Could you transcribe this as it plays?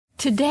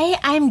Today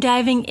I'm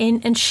diving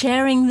in and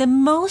sharing the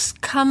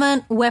most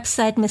common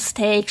website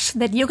mistakes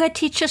that yoga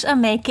teachers are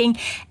making,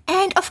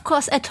 and of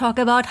course I talk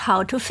about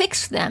how to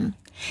fix them.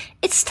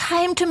 It's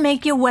time to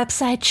make your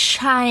website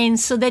shine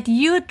so that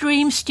your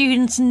dream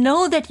students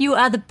know that you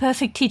are the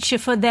perfect teacher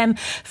for them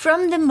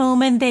from the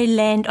moment they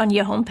land on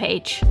your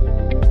homepage.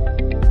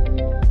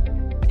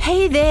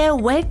 Hey there,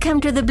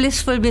 welcome to the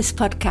Blissful Biz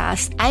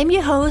podcast. I'm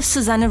your host,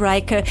 Susanne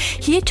Reiker,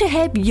 here to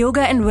help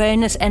yoga and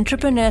wellness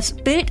entrepreneurs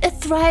build a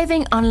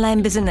thriving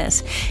online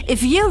business.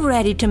 If you're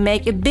ready to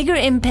make a bigger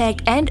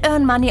impact and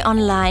earn money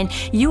online,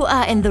 you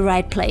are in the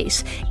right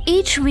place.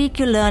 Each week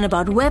you learn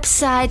about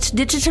websites,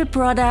 digital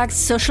products,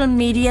 social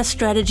media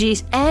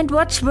strategies, and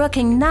what's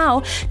working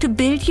now to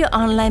build your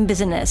online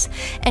business.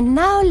 And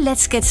now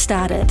let's get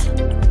started.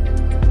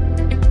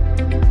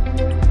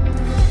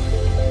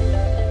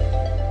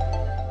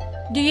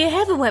 Do you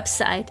have a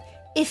website?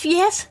 If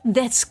yes,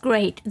 that's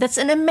great. That's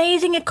an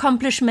amazing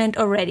accomplishment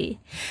already.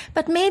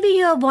 But maybe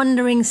you are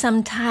wondering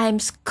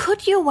sometimes,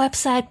 could your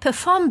website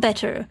perform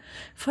better?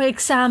 For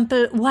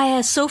example, why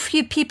are so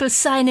few people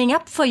signing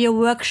up for your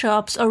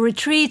workshops or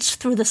retreats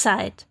through the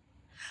site?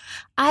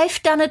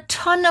 I've done a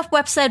ton of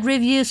website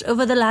reviews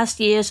over the last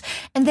years,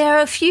 and there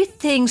are a few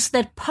things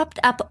that popped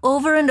up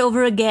over and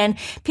over again.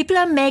 People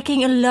are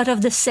making a lot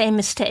of the same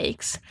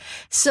mistakes.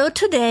 So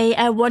today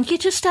I want you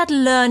to start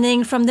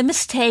learning from the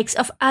mistakes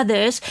of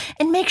others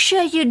and make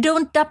sure you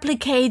don't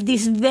duplicate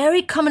these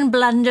very common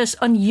blunders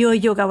on your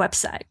yoga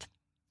website.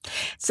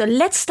 So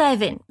let's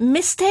dive in.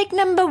 Mistake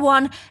number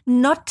 1,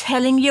 not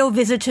telling your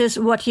visitors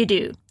what you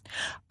do.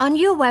 On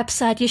your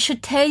website, you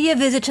should tell your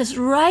visitors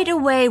right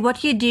away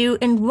what you do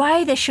and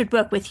why they should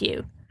work with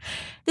you.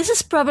 This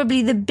is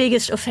probably the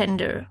biggest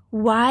offender.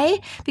 Why?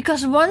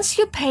 Because once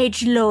your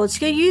page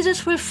loads, your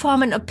users will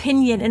form an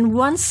opinion in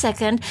 1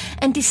 second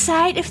and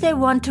decide if they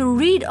want to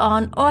read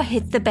on or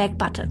hit the back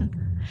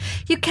button.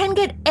 You can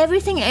get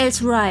everything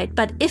else right,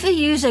 but if a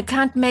user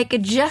can't make a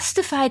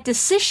justified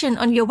decision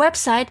on your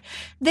website,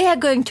 they are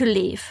going to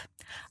leave.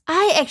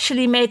 I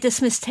actually made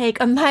this mistake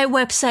on my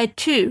website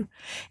too.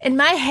 In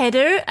my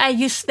header, I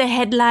used the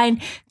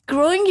headline,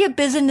 "Growing your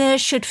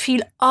business should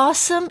feel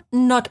awesome,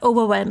 not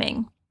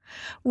overwhelming."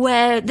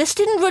 Well, this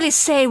didn't really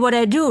say what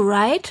I do,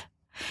 right?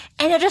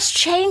 And I just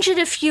changed it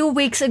a few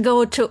weeks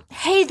ago to,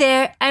 "Hey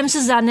there, I'm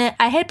Susanne.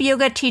 I help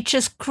yoga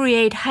teachers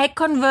create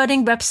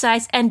high-converting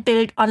websites and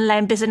build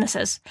online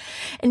businesses."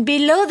 And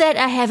below that,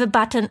 I have a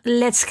button,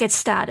 "Let's get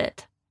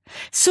started."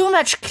 So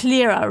much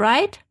clearer,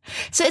 right?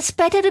 So it's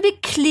better to be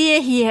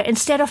clear here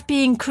instead of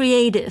being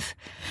creative.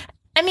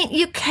 I mean,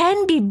 you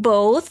can be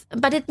both,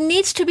 but it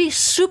needs to be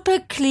super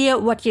clear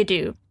what you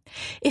do.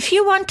 If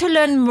you want to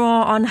learn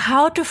more on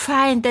how to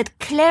find that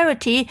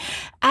clarity,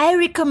 I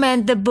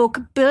recommend the book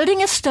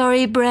Building a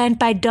Story Brand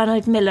by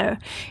Donald Miller.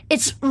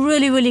 It's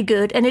really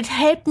good, and it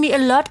helped me a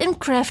lot in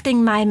crafting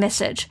my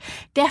message.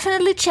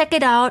 Definitely check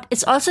it out.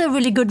 It's also a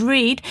really good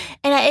read,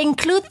 and I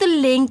include the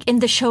link in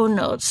the show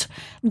notes.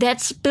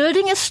 That's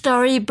Building a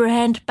Story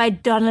Brand by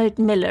Donald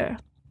Miller.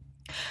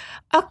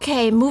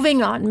 Okay,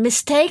 moving on.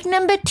 Mistake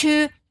number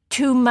 2,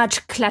 too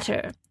much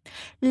clutter.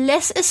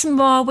 Less is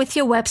more with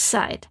your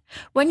website.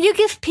 When you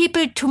give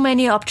people too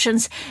many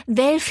options,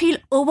 they'll feel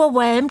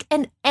overwhelmed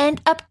and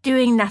end up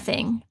doing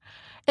nothing.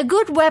 A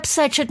good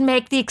website should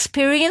make the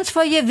experience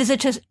for your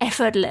visitors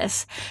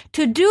effortless.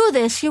 To do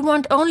this, you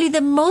want only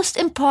the most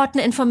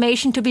important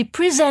information to be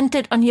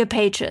presented on your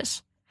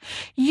pages.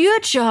 Your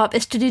job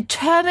is to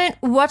determine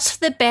what's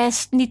the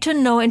best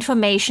need-to-know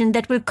information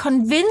that will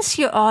convince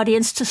your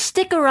audience to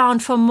stick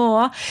around for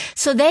more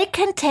so they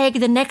can take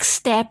the next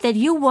step that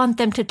you want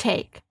them to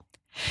take.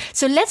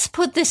 So let's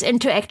put this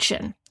into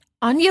action.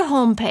 On your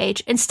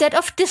homepage, instead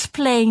of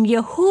displaying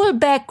your whole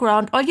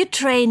background, all your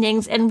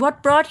trainings, and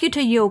what brought you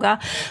to yoga,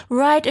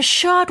 write a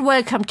short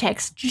welcome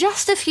text,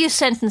 just a few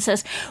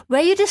sentences,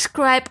 where you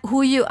describe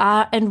who you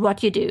are and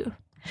what you do.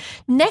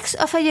 Next,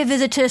 offer your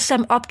visitors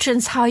some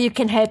options how you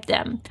can help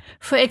them.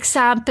 For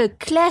example,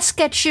 class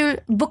schedule,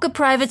 book a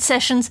private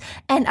sessions,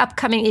 and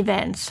upcoming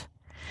events.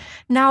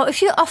 Now,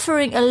 if you're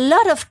offering a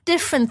lot of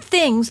different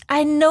things,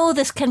 I know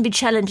this can be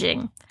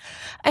challenging.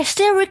 I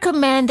still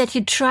recommend that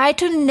you try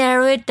to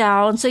narrow it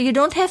down so you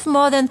don't have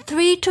more than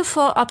 3 to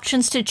 4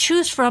 options to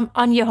choose from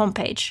on your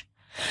homepage.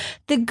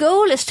 The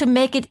goal is to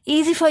make it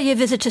easy for your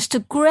visitors to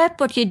grab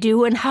what you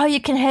do and how you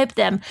can help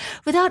them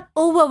without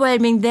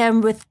overwhelming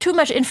them with too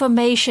much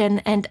information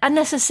and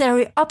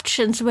unnecessary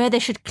options where they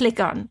should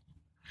click on.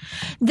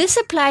 This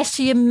applies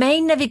to your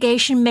main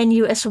navigation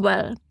menu as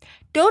well.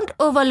 Don't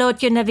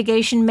overload your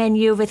navigation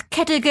menu with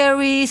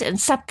categories and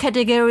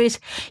subcategories.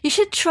 You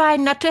should try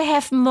not to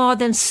have more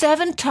than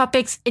 7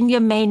 topics in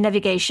your main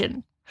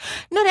navigation.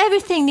 Not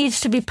everything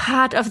needs to be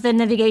part of the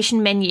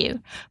navigation menu.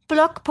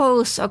 Blog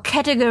posts or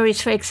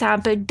categories, for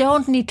example,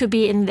 don't need to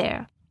be in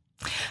there.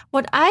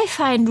 What I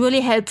find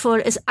really helpful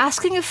is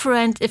asking a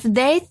friend if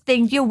they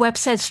think your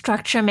website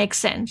structure makes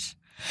sense.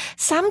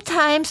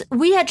 Sometimes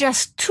we are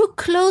just too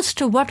close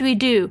to what we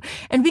do,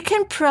 and we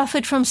can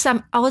profit from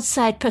some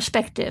outside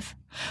perspective.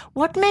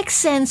 What makes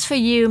sense for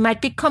you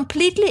might be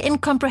completely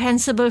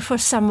incomprehensible for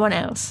someone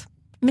else.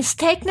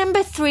 Mistake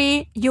number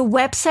 3, your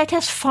website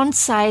has font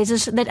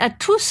sizes that are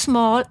too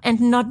small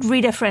and not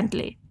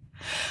reader-friendly.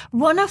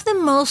 One of the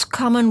most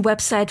common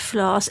website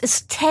flaws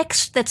is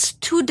text that's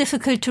too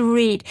difficult to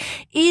read,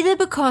 either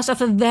because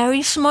of a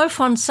very small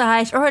font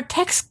size or a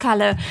text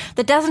color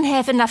that doesn't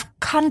have enough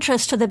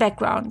contrast to the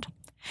background.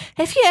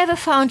 Have you ever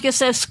found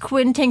yourself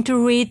squinting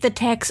to read the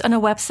text on a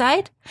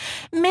website?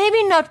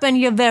 Maybe not when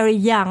you're very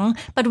young,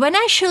 but when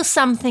I show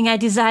something I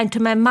designed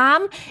to my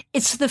mom,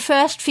 it's the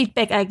first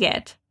feedback I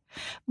get.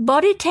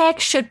 Body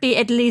text should be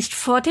at least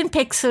 14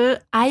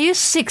 pixel. I use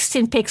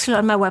 16 pixel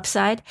on my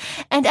website.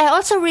 And I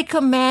also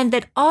recommend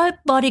that all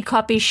body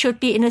copy should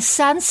be in a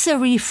sans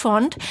serif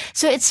font,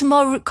 so it's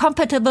more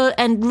compatible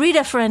and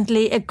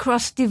reader-friendly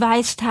across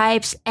device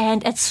types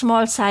and at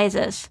small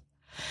sizes.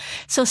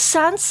 So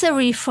sans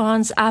serif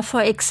fonts are,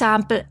 for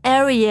example,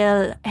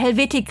 Arial,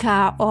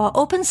 Helvetica, or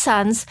Open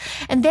Sans,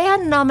 and they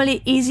are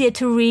normally easier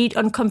to read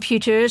on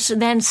computers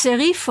than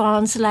serif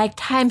fonts like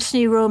Times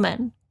New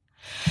Roman.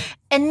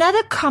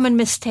 Another common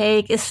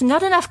mistake is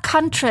not enough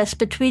contrast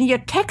between your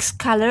text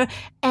color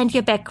and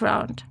your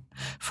background.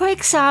 For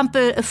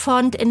example, a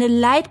font in a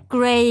light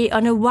gray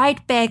on a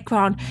white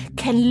background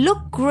can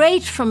look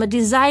great from a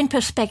design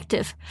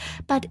perspective,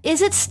 but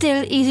is it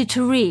still easy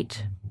to read?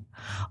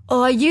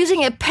 Or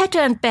using a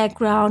patterned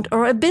background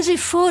or a busy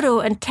photo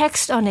and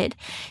text on it.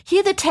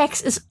 Here the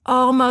text is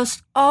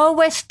almost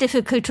always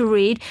difficult to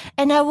read,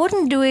 and I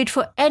wouldn't do it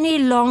for any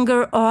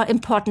longer or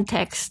important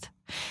text.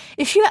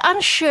 If you're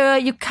unsure,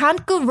 you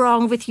can't go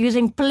wrong with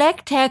using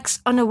black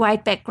text on a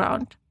white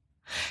background.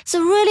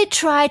 So really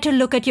try to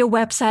look at your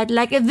website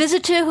like a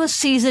visitor who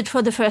sees it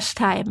for the first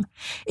time.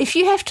 If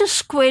you have to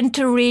squint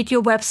to read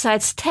your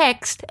website's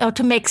text or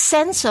to make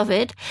sense of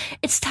it,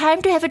 it's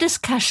time to have a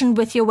discussion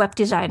with your web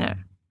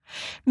designer.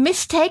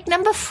 Mistake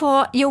number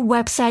 4, your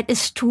website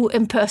is too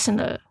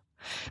impersonal.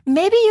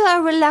 Maybe you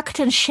are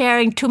reluctant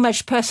sharing too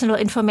much personal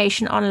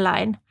information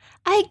online.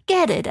 I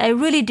get it, I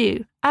really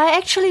do. I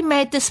actually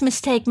made this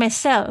mistake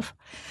myself.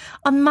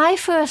 On my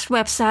first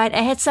website,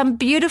 I had some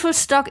beautiful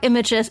stock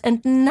images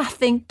and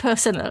nothing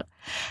personal.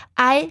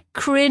 I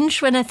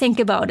cringe when I think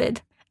about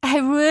it. I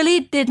really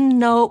didn't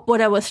know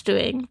what I was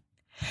doing.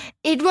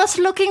 It was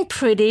looking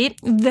pretty,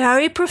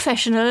 very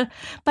professional,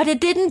 but it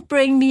didn't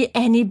bring me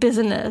any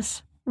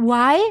business.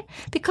 Why?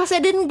 Because I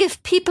didn't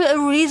give people a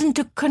reason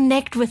to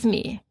connect with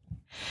me.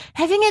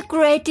 Having a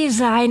great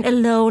design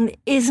alone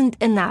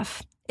isn't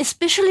enough.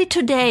 Especially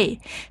today,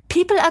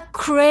 people are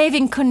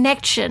craving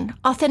connection,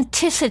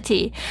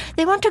 authenticity.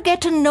 They want to get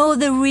to know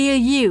the real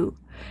you.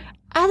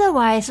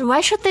 Otherwise,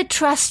 why should they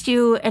trust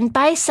you and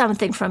buy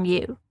something from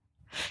you?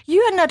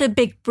 You are not a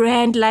big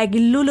brand like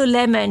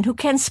Lululemon who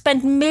can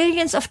spend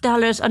millions of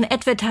dollars on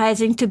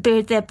advertising to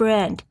build their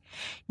brand.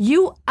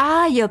 You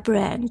are your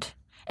brand.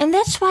 And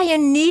that's why you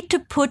need to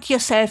put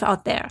yourself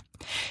out there.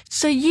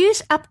 So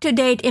use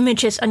up-to-date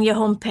images on your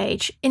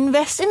homepage.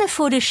 Invest in a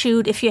photo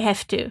shoot if you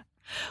have to.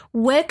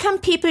 Welcome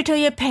people to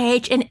your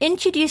page and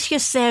introduce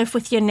yourself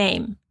with your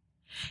name.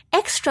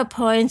 Extra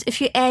points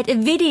if you add a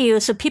video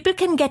so people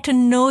can get to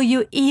know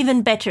you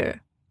even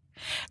better.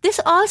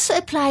 This also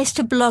applies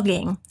to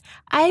blogging.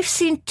 I've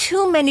seen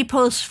too many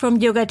posts from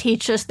yoga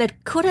teachers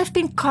that could have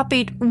been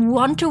copied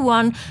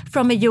one-to-one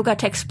from a yoga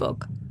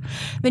textbook.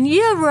 When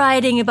you're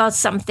writing about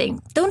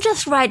something, don't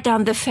just write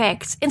down the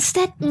facts.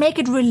 Instead, make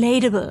it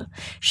relatable.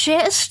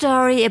 Share a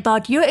story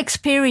about your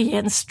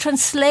experience,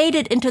 translate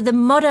it into the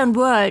modern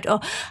world, or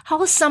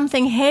how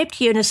something helped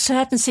you in a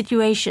certain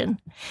situation.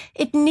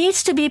 It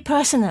needs to be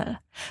personal.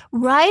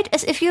 Write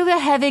as if you were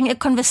having a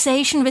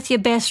conversation with your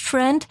best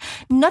friend,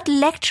 not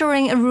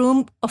lecturing a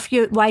room of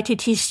your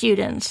YTT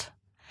students.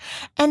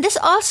 And this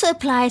also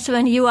applies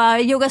when you are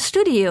a yoga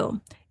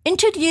studio.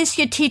 Introduce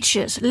your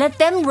teachers, let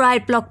them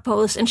write blog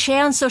posts and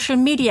share on social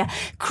media.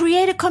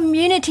 Create a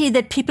community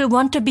that people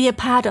want to be a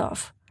part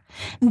of.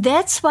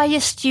 That's why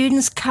your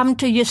students come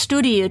to your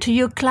studio, to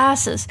your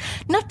classes,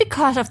 not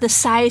because of the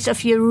size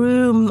of your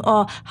room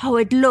or how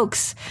it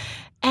looks.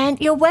 And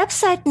your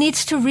website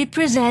needs to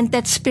represent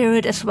that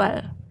spirit as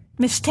well.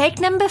 Mistake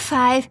number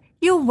 5,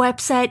 your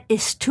website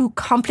is too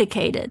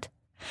complicated.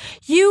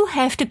 You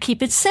have to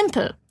keep it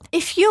simple.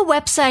 If your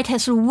website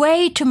has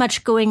way too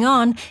much going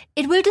on,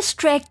 it will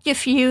distract your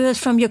viewers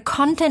from your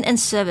content and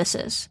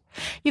services.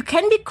 You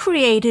can be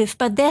creative,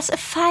 but there's a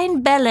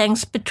fine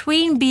balance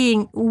between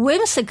being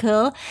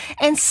whimsical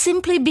and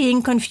simply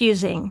being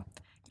confusing.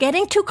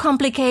 Getting too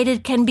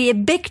complicated can be a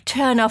big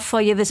turn-off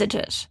for your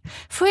visitors.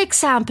 For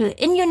example,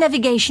 in your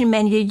navigation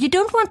menu, you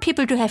don't want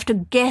people to have to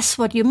guess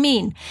what you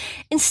mean.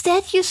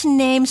 Instead, use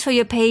names for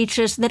your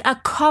pages that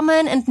are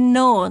common and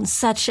known,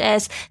 such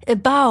as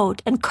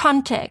About and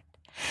Contact.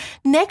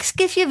 Next,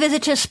 give your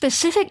visitors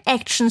specific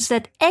actions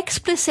that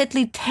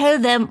explicitly tell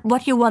them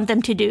what you want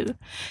them to do.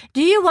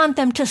 Do you want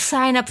them to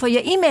sign up for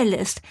your email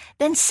list?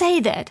 Then say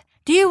that.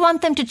 Do you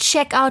want them to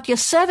check out your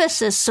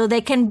services so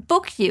they can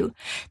book you?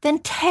 Then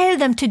tell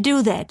them to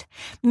do that.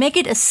 Make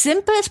it as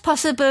simple as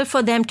possible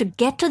for them to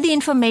get to the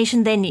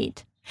information they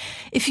need.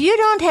 If you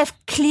don't have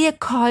clear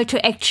call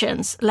to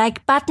actions,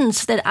 like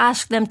buttons that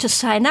ask them to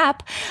sign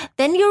up,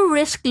 then you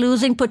risk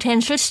losing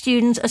potential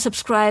students or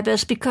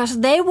subscribers because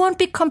they won't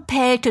be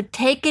compelled to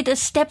take it a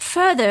step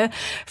further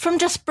from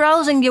just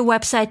browsing your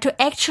website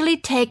to actually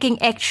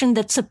taking action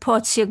that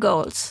supports your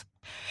goals.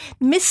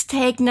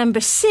 Mistake number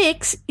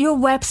 6, your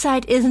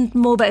website isn't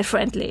mobile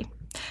friendly.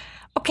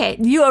 Okay,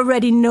 you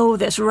already know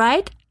this,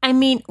 right? I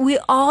mean, we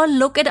all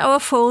look at our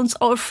phones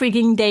all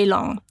freaking day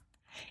long.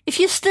 If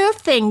you still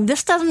think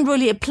this doesn't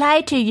really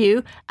apply to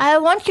you, I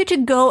want you to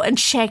go and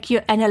check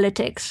your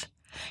analytics.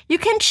 You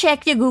can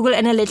check your Google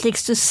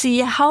Analytics to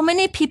see how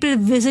many people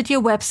visit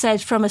your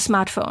website from a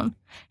smartphone.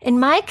 In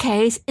my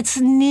case, it's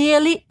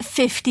nearly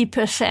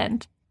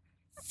 50%.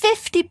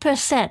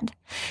 50%.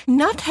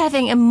 Not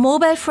having a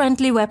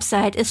mobile-friendly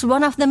website is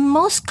one of the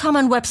most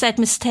common website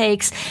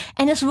mistakes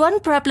and is one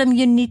problem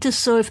you need to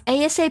solve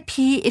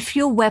ASAP if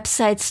your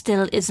website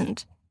still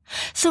isn't.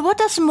 So what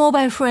does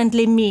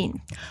mobile-friendly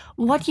mean?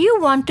 What you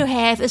want to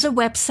have is a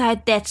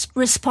website that's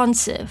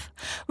responsive.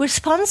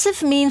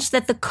 Responsive means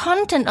that the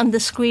content on the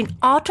screen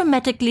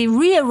automatically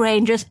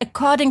rearranges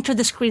according to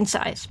the screen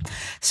size.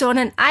 So on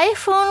an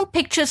iPhone,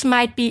 pictures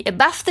might be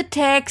above the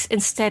text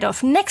instead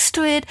of next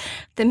to it,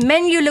 the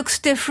menu looks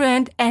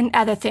different, and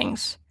other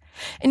things.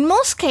 In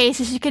most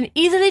cases, you can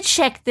easily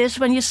check this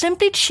when you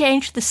simply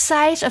change the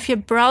size of your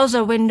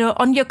browser window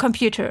on your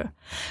computer.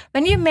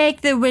 When you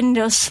make the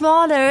window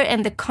smaller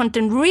and the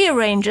content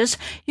rearranges,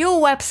 your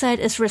website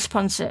is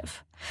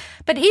responsive.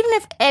 But even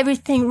if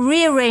everything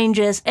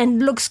rearranges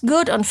and looks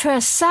good on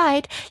first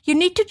sight, you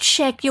need to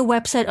check your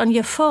website on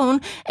your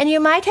phone and you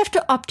might have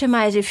to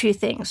optimize a few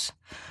things.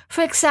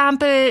 For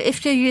example,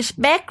 if you use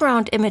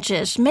background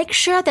images, make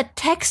sure that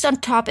text on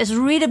top is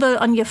readable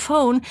on your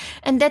phone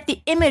and that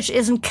the image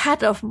isn't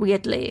cut off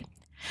weirdly.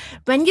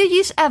 When you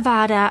use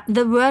Avada,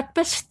 the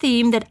WordPress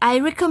theme that I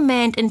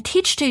recommend and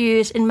teach to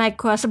use in my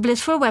course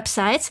Blissful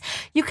Websites,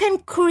 you can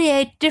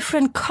create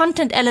different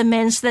content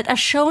elements that are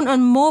shown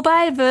on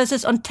mobile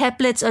versus on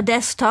tablets or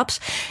desktops,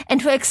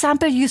 and for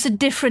example, use a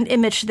different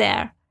image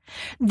there.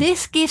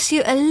 This gives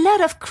you a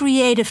lot of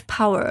creative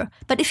power,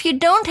 but if you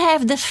don't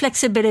have this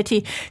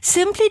flexibility,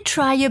 simply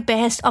try your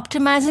best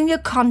optimizing your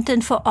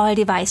content for all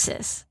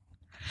devices.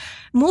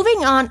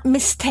 Moving on,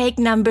 mistake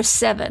number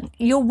 7.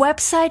 Your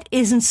website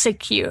isn't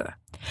secure.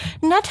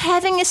 Not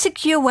having a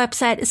secure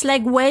website is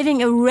like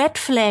waving a red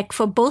flag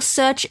for both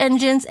search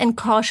engines and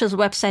cautious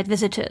website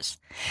visitors.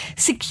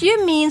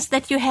 Secure means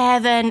that you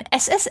have an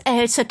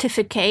SSL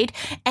certificate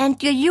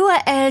and your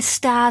URL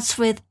starts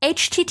with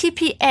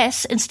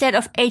HTTPS instead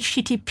of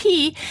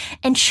HTTP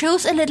and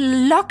shows a little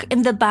lock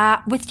in the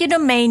bar with your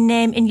domain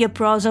name in your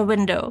browser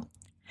window.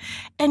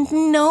 And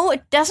no,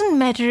 it doesn't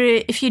matter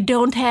if you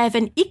don't have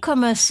an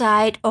e-commerce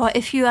site or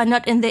if you are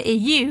not in the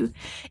EU.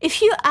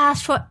 If you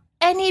ask for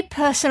any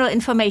personal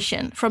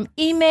information, from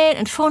email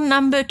and phone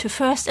number to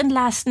first and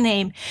last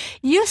name,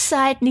 your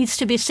site needs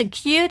to be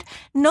secured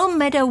no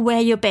matter where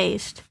you're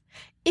based.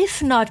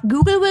 If not,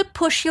 Google will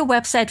push your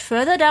website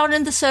further down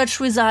in the search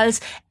results,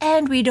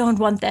 and we don't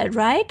want that,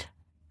 right?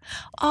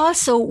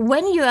 Also,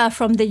 when you are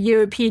from the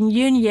European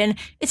Union,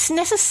 it's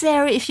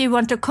necessary if you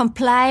want to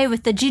comply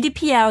with the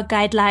GDPR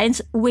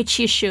guidelines, which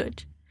you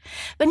should.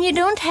 When you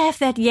don't have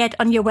that yet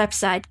on your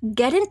website,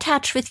 get in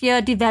touch with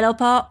your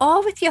developer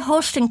or with your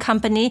hosting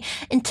company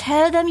and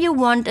tell them you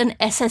want an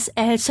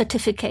SSL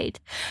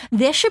certificate.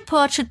 Their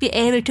support should be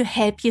able to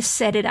help you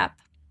set it up.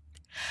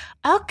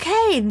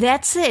 Okay,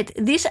 that's it.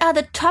 These are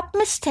the top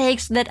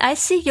mistakes that I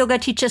see yoga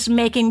teachers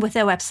making with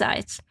their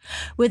websites.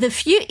 With a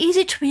few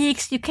easy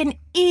tweaks, you can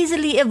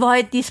easily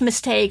avoid these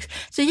mistakes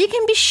so you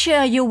can be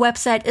sure your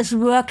website is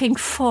working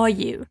for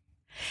you.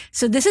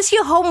 So this is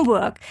your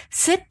homework.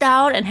 Sit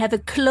down and have a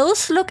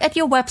close look at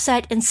your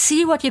website and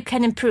see what you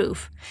can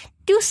improve.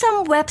 Do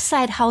some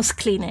website house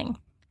cleaning.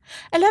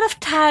 A lot of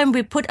time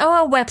we put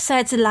our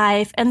websites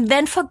live and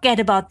then forget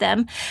about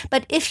them,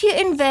 but if you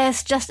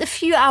invest just a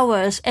few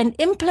hours and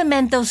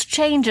implement those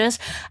changes,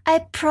 I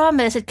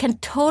promise it can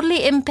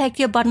totally impact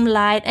your bottom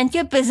line and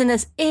your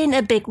business in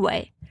a big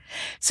way.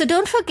 So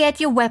don't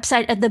forget your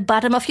website at the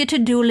bottom of your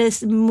to-do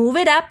list, move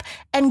it up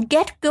and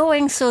get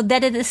going so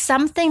that it is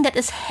something that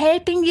is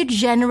helping you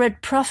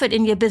generate profit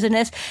in your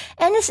business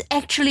and is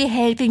actually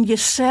helping you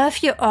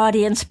serve your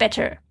audience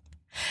better.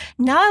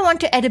 Now I want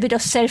to add a bit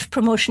of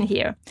self-promotion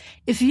here.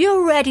 If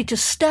you're ready to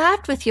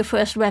start with your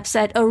first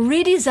website or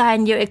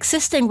redesign your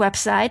existing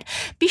website,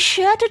 be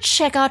sure to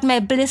check out my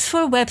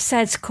Blissful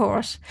Websites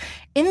course.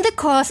 In the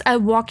course, I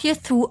walk you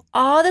through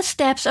all the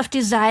steps of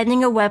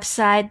designing a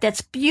website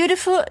that's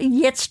beautiful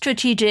yet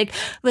strategic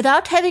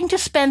without having to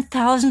spend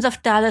thousands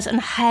of dollars on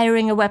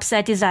hiring a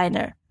website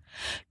designer.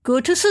 Go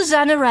to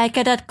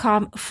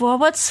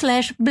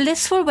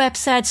SusanneReiker.com/blissful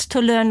websites to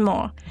learn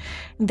more.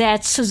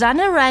 That's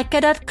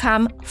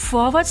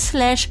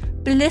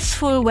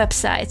SusanneReiker.com/blissful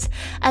websites.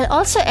 I'll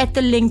also add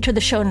the link to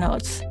the show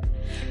notes.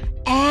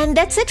 And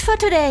that's it for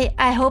today.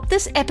 I hope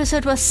this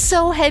episode was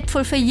so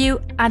helpful for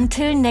you.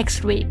 Until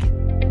next week.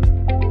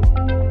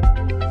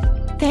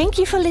 Thank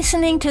you for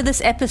listening to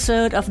this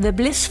episode of the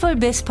Blissful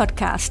Biz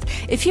podcast.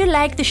 If you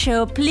like the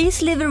show,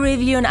 please leave a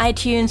review on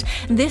iTunes.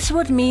 This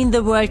would mean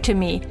the world to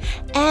me.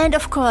 And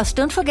of course,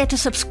 don't forget to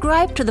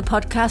subscribe to the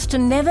podcast to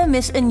never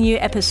miss a new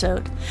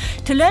episode.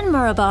 To learn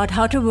more about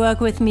how to work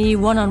with me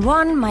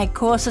one-on-one, my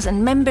courses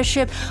and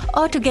membership,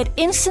 or to get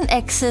instant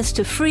access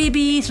to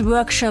freebies,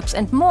 workshops,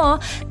 and more,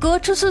 go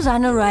to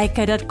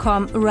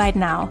SusanneReiker.com right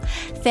now.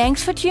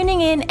 Thanks for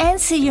tuning in and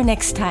see you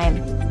next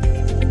time.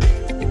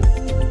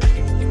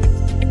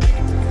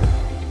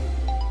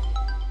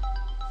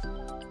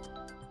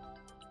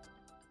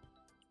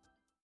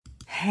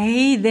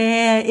 Hey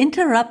there,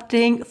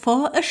 interrupting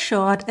for a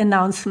short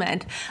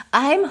announcement.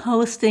 I'm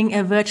hosting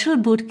a virtual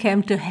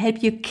bootcamp to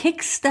help you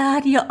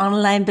kickstart your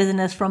online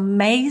business from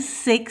May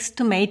 6th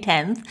to May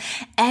 10th,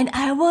 and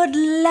I would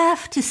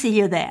love to see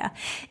you there.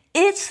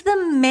 It's the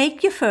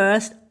Make Your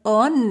First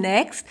or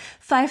Next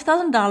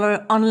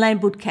 $5,000 online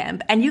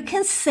bootcamp, and you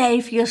can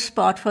save your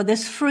spot for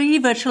this free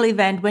virtual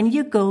event when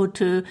you go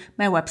to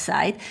my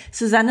website,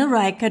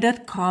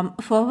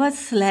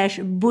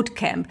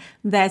 SusanneReiker.com/bootcamp.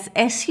 That's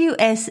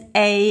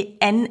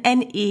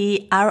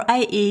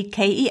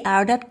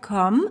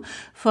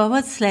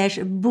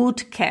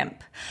SusanneReiker.com/bootcamp.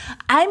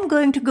 I'm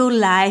going to go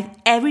live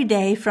every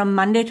day from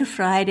Monday to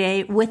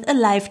Friday with a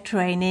live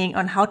training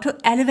on how to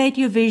elevate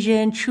your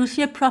vision, choose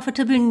your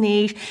profitable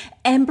niche,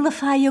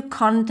 amplify your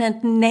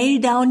content, nail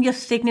down your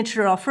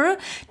signature offer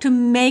to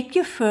make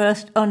your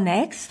first or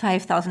next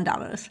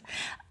 $5,000.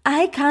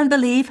 I can't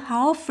believe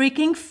how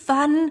freaking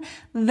fun,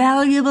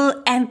 valuable,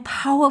 and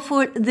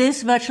powerful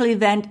this virtual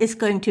event is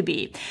going to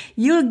be.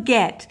 You'll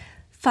get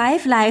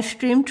 5 live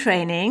stream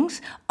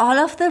trainings, all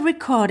of the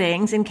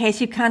recordings in case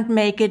you can't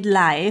make it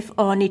live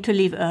or need to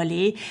leave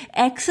early,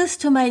 access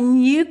to my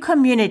new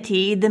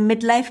community, the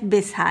Midlife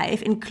Biz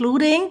Hive,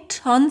 including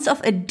tons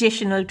of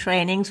additional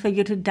trainings for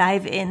you to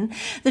dive in,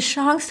 the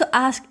chance to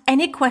ask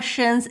any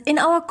questions in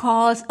our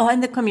calls or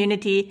in the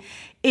community.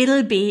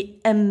 It'll be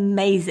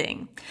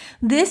amazing.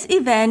 This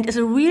event is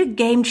a real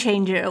game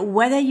changer,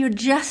 whether you're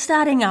just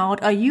starting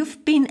out or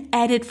you've been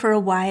at it for a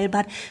while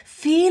but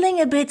feeling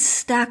a bit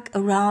stuck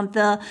around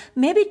the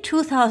maybe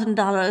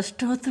 $2,000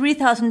 to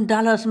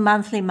 $3,000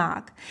 monthly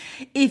mark.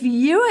 If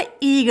you're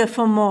eager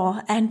for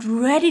more and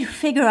ready to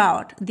figure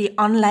out the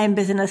online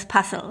business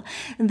puzzle,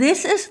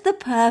 this is the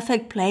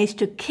perfect place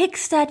to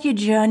kickstart your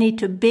journey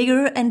to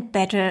bigger and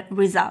better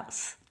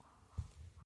results.